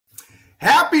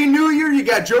Happy New Year! You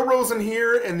got Joe Rosen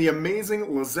here and the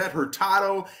amazing Lizette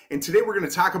Hurtado. And today we're going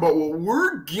to talk about what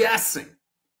we're guessing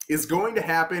is going to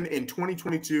happen in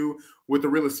 2022 with the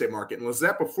real estate market. And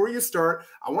Lizette, before you start,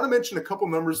 I want to mention a couple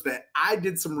numbers that I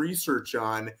did some research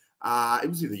on. It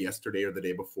was either yesterday or the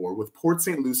day before with Port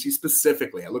St. Lucie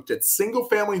specifically. I looked at single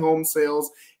family home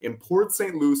sales in Port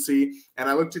St. Lucie, and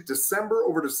I looked at December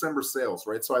over December sales,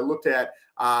 right? So I looked at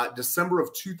December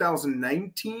of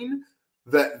 2019,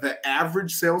 the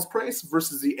average sales price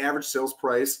versus the average sales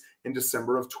price in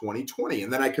December of 2020.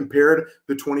 And then I compared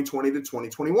the 2020 to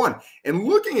 2021. And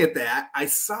looking at that, I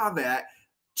saw that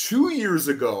 2 years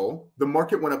ago, the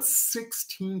market went up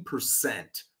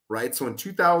 16%, right? So in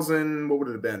 2000, what would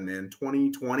it have been, man?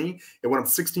 2020, it went up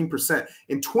 16%.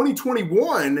 In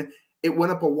 2021, it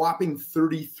went up a whopping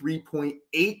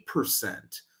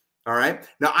 33.8%. All right.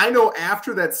 Now, I know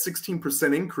after that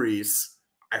 16% increase,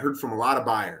 I heard from a lot of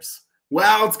buyers.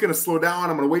 Well, it's going to slow down.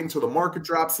 I'm going to wait until the market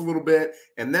drops a little bit,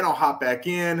 and then I'll hop back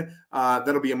in.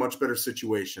 That'll be a much better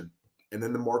situation. And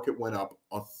then the market went up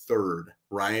a third,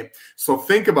 right? So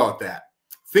think about that.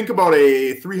 Think about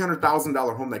a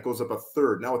 $300,000 home that goes up a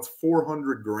third. Now it's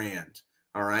 400 grand,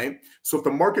 all right? So if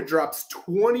the market drops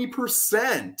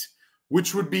 20%,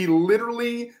 which would be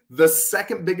literally the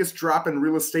second biggest drop in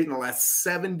real estate in the last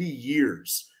 70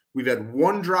 years. We've had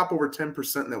one drop over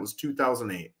 10%, and that was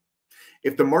 2008.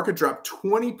 If the market dropped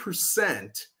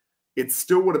 20%, it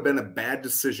still would have been a bad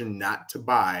decision not to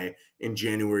buy in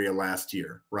January of last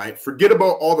year, right? Forget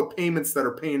about all the payments that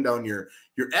are paying down your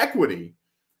equity.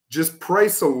 Just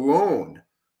price alone,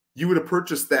 you would have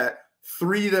purchased that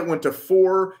 3 that went to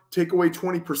 4, take away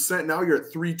 20%. Now you're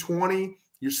at 320.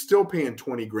 You're still paying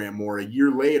 20 grand more a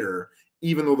year later,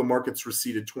 even though the market's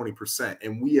receded 20%.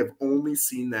 And we have only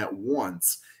seen that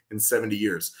once in 70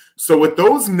 years. So with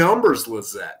those numbers,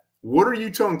 Lizette, what are you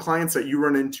telling clients that you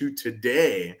run into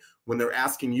today when they're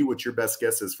asking you what your best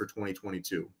guess is for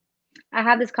 2022? I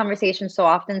have this conversation so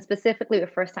often, specifically with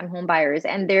first-time home buyers,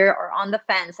 and they're on the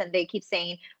fence and they keep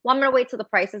saying, well, I'm going to wait till the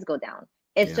prices go down.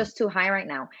 It's just too high right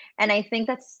now. And I think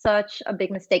that's such a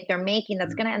big mistake they're making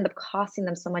that's going to end up costing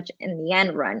them so much in the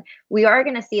end run. We are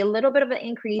going to see a little bit of an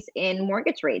increase in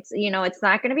mortgage rates. You know, it's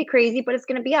not going to be crazy, but it's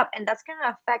going to be up. And that's going to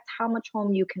affect how much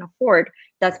home you can afford.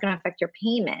 That's going to affect your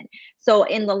payment. So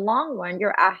in the long run,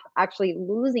 you're actually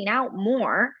losing out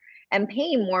more and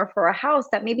paying more for a house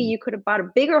that maybe you could have bought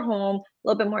a bigger home, a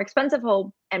little bit more expensive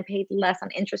home, and paid less on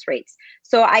interest rates.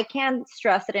 So I can't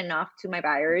stress it enough to my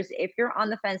buyers. If you're on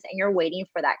the fence and you're waiting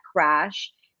for that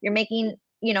crash, you're making,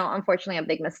 unfortunately a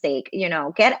big mistake.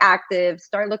 Get active,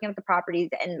 start looking at the properties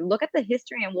and look at the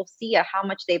history, and we'll see how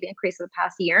much they've increased in the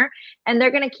past year. And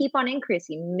they're going to keep on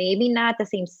increasing, maybe not the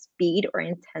same speed or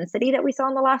intensity that we saw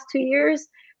in the last 2 years,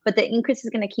 but the increase is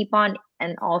going to keep on,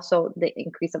 and also the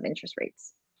increase of interest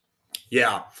rates.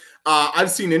 Yeah.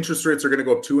 I've seen interest rates are going to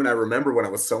go up too. And I remember when I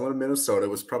was selling in Minnesota, it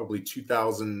was probably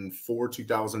 2004,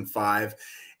 2005.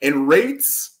 And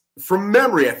rates, from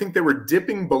memory, I think they were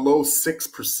dipping below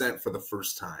 6% for the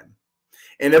first time.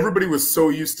 And everybody was so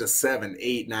used to 7,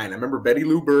 8, 9. I remember Betty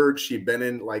Lou Bird, she'd been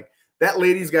in, that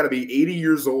lady's got to be 80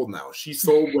 years old now. She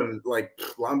sold when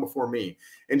long before me.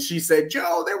 And she said,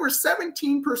 Joe, there were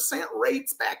 17%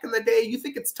 rates back in the day. You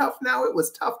think it's tough now? It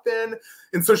was tough then.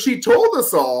 And so she told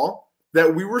us all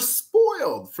that we were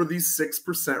spoiled for these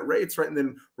 6% rates, right? And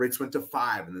then rates went to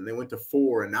 5, and then they went to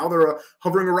 4, and now they're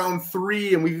hovering around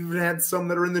 3, and we've even had some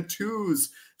that are in the 2s.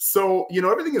 So,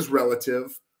 everything is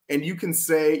relative, and you can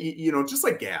say, just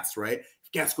like gas, right?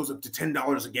 If gas goes up to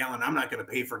 $10 a gallon, I'm not going to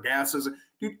pay for gas.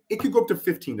 Dude, it could go up to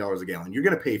 $15 a gallon. You're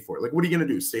going to pay for it. What are you going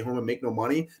to do? Stay home and make no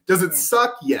money? Does it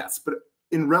suck? Yes. But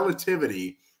in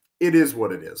relativity, it is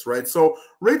what it is, right? So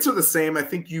rates are the same. I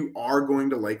think you are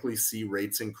going to likely see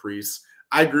rates increase.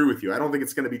 I agree with you. I don't think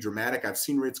it's going to be dramatic. I've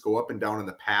seen rates go up and down in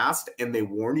the past, and they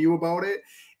warn you about it.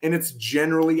 And it's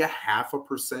generally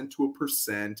 0.5% to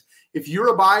 1%. If you're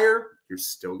a buyer, you're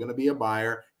still going to be a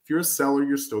buyer. If you're a seller,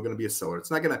 you're still going to be a seller. It's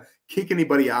not going to kick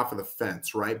anybody off of the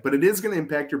fence, right? But it is going to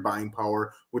impact your buying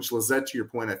power, which, Lizette, to your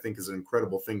point, I think is an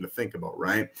incredible thing to think about,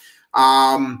 right?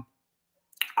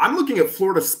 I'm looking at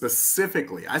Florida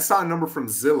specifically. I saw a number from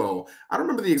Zillow. I don't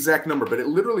remember the exact number, but it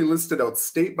literally listed out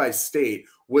state by state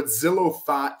what Zillow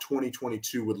thought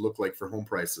 2022 would look like for home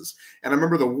prices. And I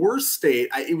remember the worst state,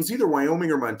 it was either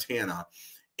Wyoming or Montana,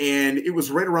 and it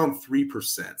was right around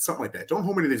 3%, something like that. Don't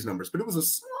hold me to these numbers, but it was a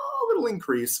small little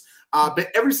increase.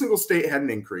 But every single state had an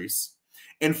increase.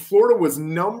 And Florida was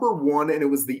 #1, and it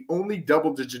was the only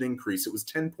double-digit increase. It was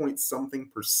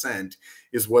 10-point-something%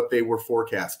 is what they were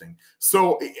forecasting.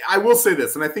 So I will say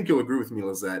this, and I think you'll agree with me,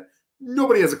 Lizette.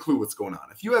 nobody has a clue what's going on.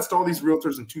 If you asked all these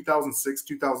realtors in 2006,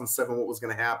 2007 what was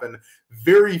going to happen,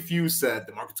 very few said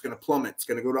the market's going to plummet. It's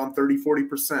going to go down 30,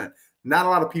 40%. Not a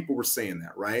lot of people were saying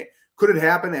that, right? Could it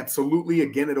happen? Absolutely.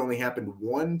 Again, it only happened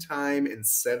one time in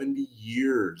 70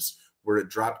 years where it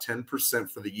dropped 10%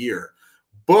 for the year.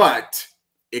 But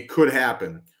it could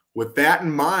happen. With that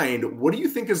in mind, what do you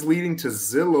think is leading to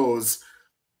Zillow's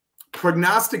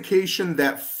prognostication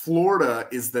that Florida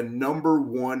is the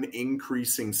 #1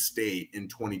 increasing state in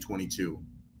 2022?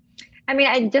 I mean,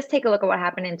 I just take a look at what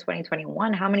happened in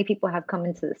 2021. How many people have come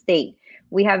into the state?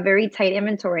 We have very tight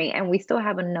inventory, and we still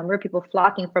have a number of people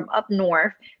flocking from up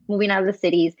north, moving out of the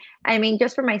cities. I mean,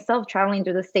 just for myself, traveling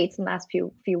through the states in the last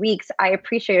few weeks, I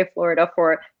appreciated Florida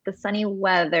for the sunny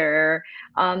weather,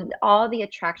 all the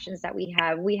attractions that we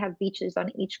have. We have beaches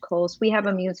on each coast. We have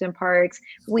amusement parks.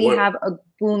 We have a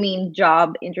booming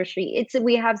job industry.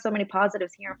 We have so many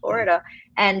positives here in Florida,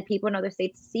 and people in other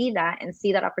states see that and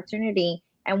see that opportunity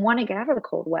and want to get out of the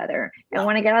cold weather and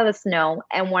want to get out of the snow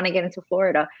and want to get into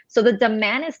Florida. So the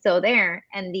demand is still there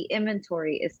and the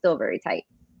inventory is still very tight.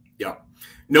 Yeah.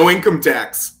 No income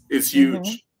tax is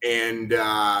huge. And,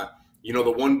 you know,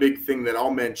 the one big thing that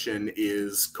I'll mention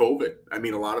is COVID. I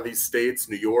mean, a lot of these states,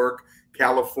 New York,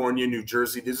 California, New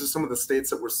Jersey, these are some of the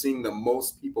states that we're seeing the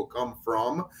most people come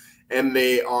from. And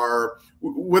they are,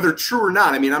 whether true or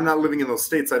not, I mean, I'm not living in those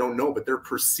states, I don't know, but they're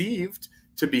perceived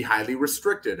to be highly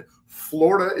restricted.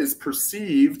 Florida is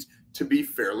perceived to be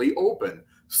fairly open.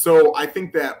 So I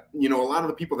think that, you know, a lot of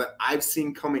the people that I've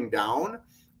seen coming down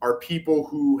are people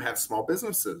who have small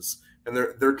businesses, and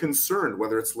they're concerned,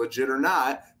 whether it's legit or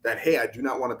not, that, hey, I do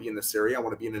not want to be in this area. I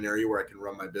want to be in an area where I can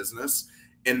run my business.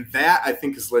 And that, I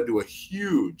think, has led to a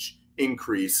huge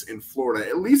increase in Florida,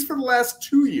 at least for the last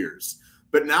 2 years.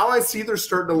 But now I see they're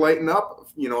starting to lighten up,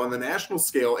 you know, on the national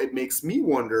scale. It makes me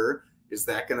wonder, is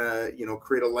that going to, you know,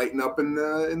 create a lighten up in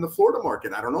the Florida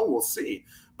market? I don't know. We'll see.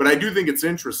 But I do think it's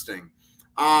interesting.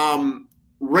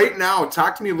 Right now,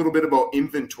 talk to me a little bit about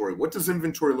inventory. What does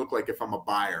inventory look like if I'm a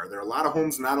buyer? Are there a lot of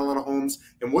homes, not a lot of homes?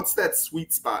 And what's that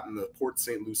sweet spot in the Port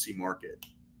St. Lucie market?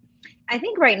 I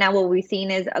think right now what we've seen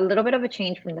is a little bit of a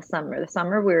change from the summer. The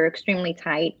summer, we were extremely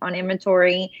tight on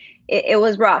inventory. It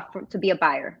was rough to be a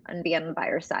buyer and be on the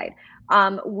buyer side.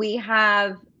 We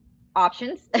have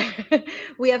options.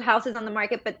 We have houses on the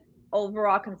market, but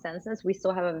overall consensus, we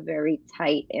still have a very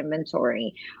tight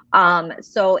inventory.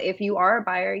 So if you are a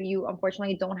buyer, you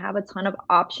unfortunately don't have a ton of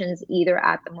options either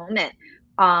at the moment.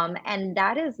 And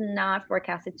that is not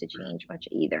forecasted to change much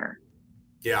either.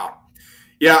 Yeah.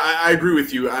 Yeah, I agree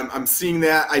with you. I'm seeing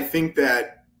that. I think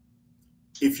that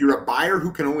if you're a buyer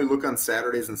who can only look on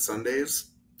Saturdays and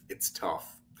Sundays, it's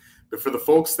tough. But for the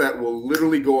folks that will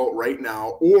literally go out right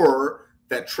now, or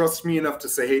that trust me enough to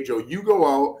say, hey, Joe, you go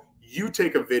out, you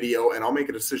take a video, and I'll make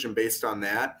a decision based on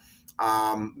that.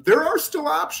 There are still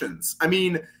options. I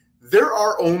mean, there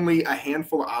are only a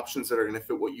handful of options that are going to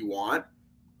fit what you want,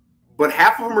 but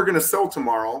half of them are going to sell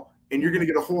tomorrow, and you're going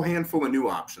to get a whole handful of new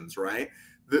options, right?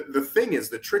 The thing is,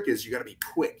 the trick is you got to be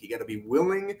quick. You got to be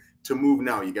willing to move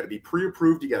now. You got to be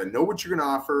pre-approved. You got to know what you're going to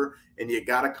offer, and you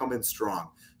got to come in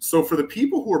strong. So for the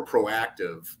people who are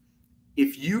proactive,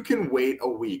 if you can wait a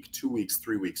week, 2 weeks,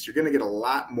 3 weeks, you're going to get a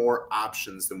lot more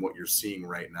options than what you're seeing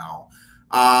right now.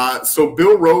 So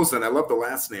Bill Rosen, I love the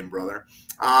last name, brother.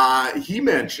 He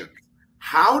mentioned,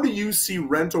 how do you see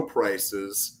rental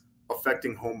prices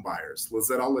affecting home buyers?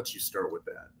 Lizette, I'll let you start with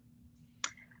that.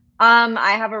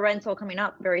 I have a rental coming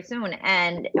up very soon.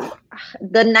 And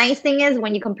the nice thing is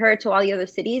when you compare it to all the other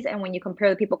cities and when you compare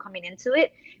the people coming into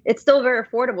it, it's still very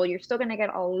affordable. You're still going to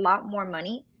get a lot more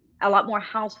money, a lot more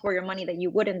house for your money that you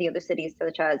would in the other cities,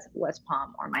 such as West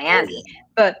Palm or Miami.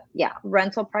 But yeah,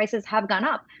 rental prices have gone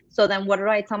up. So then what do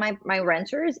I tell my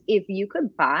renters? If you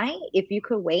could buy, if you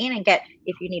could wait in and get,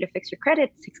 if you need to fix your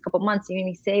credit, it takes a couple months, you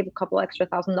need to save a couple extra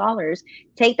 $1,000,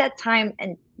 take that time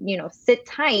and, you know, sit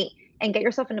tight and get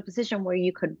yourself in a position where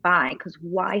you could buy, because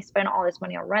why spend all this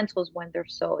money on rentals when they're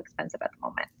so expensive at the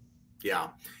moment? Yeah.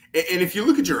 And if you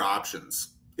look at your options,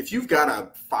 if you've got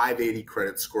a 580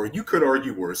 credit score, you could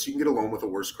argue worse. You can get a loan with a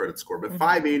worse credit score, but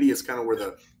 580 is kind of where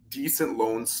the decent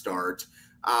loans start.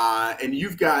 And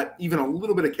you've got even a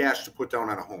little bit of cash to put down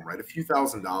on a home, right? A few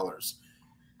 $1,000s.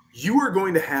 You are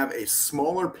going to have a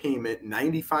smaller payment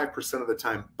 95% of the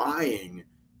time buying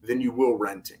than you will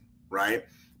renting, right?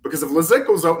 Because if Lizette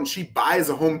goes out and she buys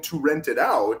a home to rent it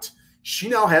out, she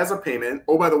now has a payment.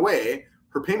 Oh, by the way,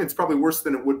 her payment's probably worse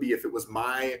than it would be if it was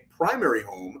my primary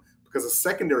home, because a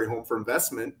secondary home for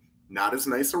investment, not as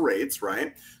nice a rates,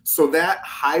 right? So that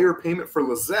higher payment for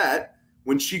Lizette,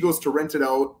 when she goes to rent it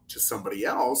out to somebody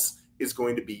else, is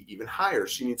going to be even higher.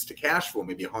 She needs to cash flow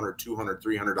maybe $100, $200,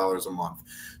 $300 a month.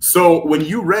 So when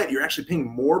you rent, you're actually paying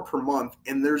more per month,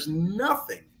 and there's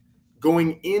nothing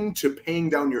going into paying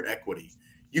down your equity.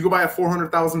 You go buy a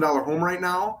 $400,000 home right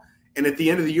now, and at the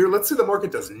end of the year, let's say the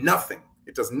market does nothing.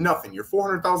 It does nothing. Your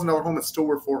 $400,000 home is still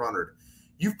worth $400,000.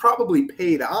 You've probably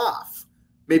paid off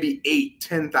maybe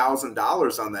 $8,000,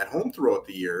 $10,000 on that home throughout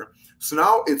the year. So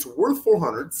now it's worth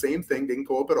 $400,000. Same thing, didn't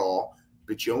go up at all,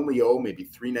 but you only owe maybe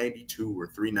 $392 or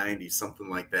 $390, something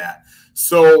like that.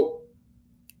 So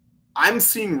I'm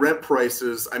seeing rent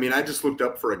prices. I mean, I just looked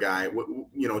up for a guy,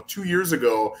 2 years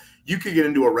ago, you could get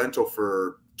into a rental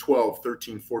for $1,200,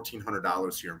 $1,300,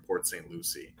 $1,400 here in Port St.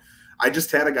 Lucie. I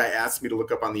just had a guy ask me to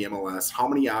look up on the MLS how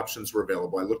many options were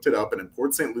available. I looked it up, and in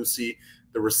Port St. Lucie,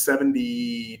 there were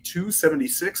 72,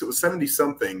 76, it was 70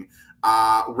 something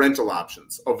rental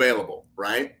options available,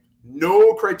 right?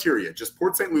 No criteria, just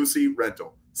Port St. Lucie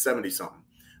rental, 70 something.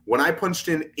 When I punched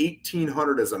in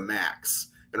 1,800 as a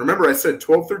max, and remember I said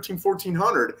 12, 13,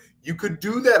 1,400, you could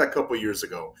do that a couple years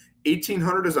ago.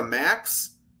 1,800 as a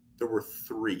max, there were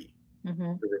three.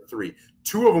 There were three.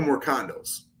 Two of them were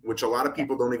condos, which a lot of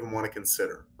people don't even want to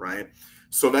consider, right?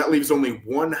 So that leaves only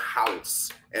one house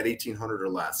at 1,800 or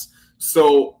less.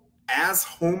 So as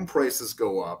home prices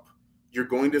go up, you're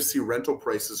going to see rental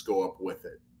prices go up with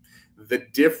it. The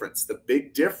difference, the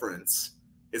big difference,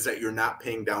 is that you're not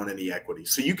paying down any equity.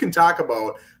 So you can talk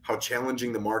about how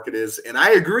challenging the market is. And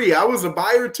I agree. I was a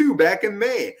buyer too back in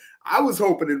May. I was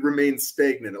hoping it remained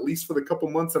stagnant, at least for the couple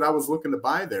months that I was looking to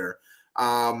buy there.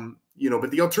 But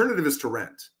the alternative is to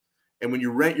rent. And when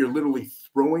you rent, you're literally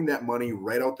throwing that money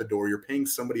right out the door. You're paying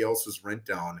somebody else's rent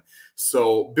down.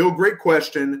 So, Bill, great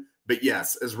question. But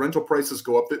yes, as rental prices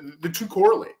go up, the two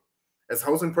correlate. As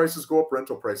housing prices go up,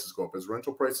 rental prices go up. As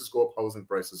rental prices go up, housing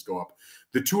prices go up.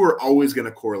 The two are always going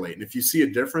to correlate. And if you see a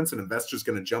difference, an investor's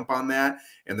going to jump on that,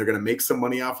 and they're going to make some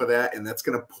money off of that, and that's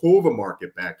going to pull the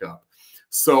market back up.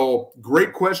 So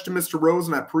great question, Mr.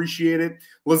 Rosen. I appreciate it.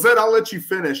 Lizette, I'll let you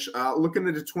finish. Looking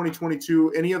into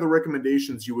 2022, any other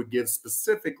recommendations you would give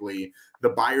specifically the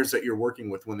buyers that you're working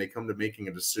with when they come to making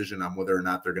a decision on whether or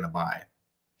not they're going to buy?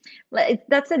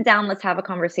 Let's sit down, let's have a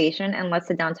conversation, and let's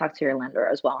sit down and talk to your lender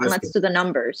as well. And let's do the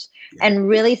numbers Yeah. and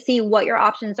really see what your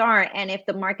options are. And if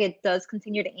the market does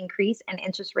continue to increase and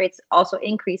interest rates also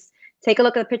increase, take a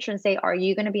look at the picture and say, are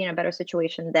you going to be in a better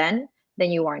situation then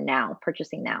than you are now,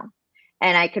 purchasing now?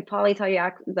 And I could probably tell you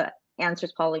the answer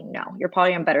is probably no. You're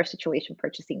probably in a better situation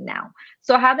purchasing now.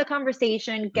 So have the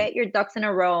conversation, get your ducks in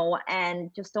a row,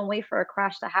 and just don't wait for a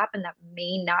crash to happen that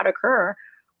may not occur,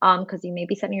 because you may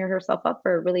be setting yourself up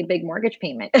for a really big mortgage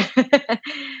payment.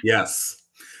 Yes.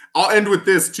 I'll end with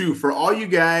this too. For all you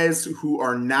guys who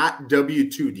are not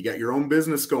W-2'd, you got your own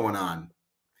business going on.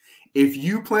 If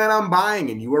you plan on buying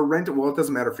and you are renting, well, it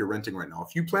doesn't matter if you're renting right now.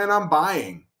 If you plan on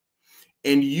buying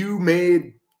and you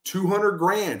made 200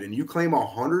 grand and you claim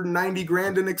 190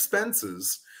 grand in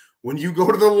expenses, when you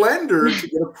go to the lender to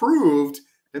get approved,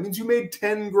 that means you made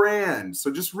 10 grand.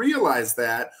 So just realize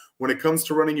that when it comes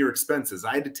to running your expenses.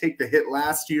 I had to take the hit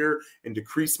last year and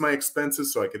decrease my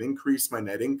expenses so I could increase my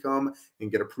net income and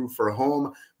get approved for a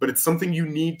home. But it's something you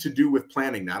need to do with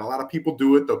planning. Not a lot of people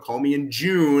do it. They'll call me in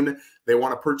June. They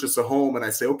want to purchase a home. And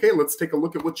I say, okay, let's take a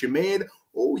look at what you made.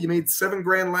 Oh, you made 7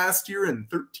 grand last year and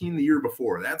 13 the year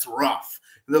before. That's rough.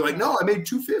 And they're like, no, I made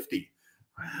 250.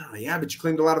 Wow, yeah, but you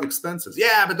claimed a lot of expenses.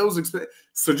 Yeah, but those expenses.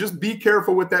 So just be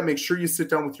careful with that. Make sure you sit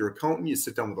down with your accountant, you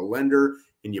sit down with a lender,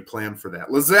 and you plan for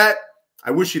that. Lizette,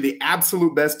 I wish you the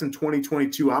absolute best in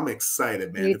 2022. I'm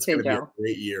excited, man. You It's too, going to be a Joe.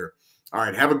 great year. All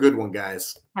right, have a good one,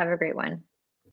 guys. Have a great one.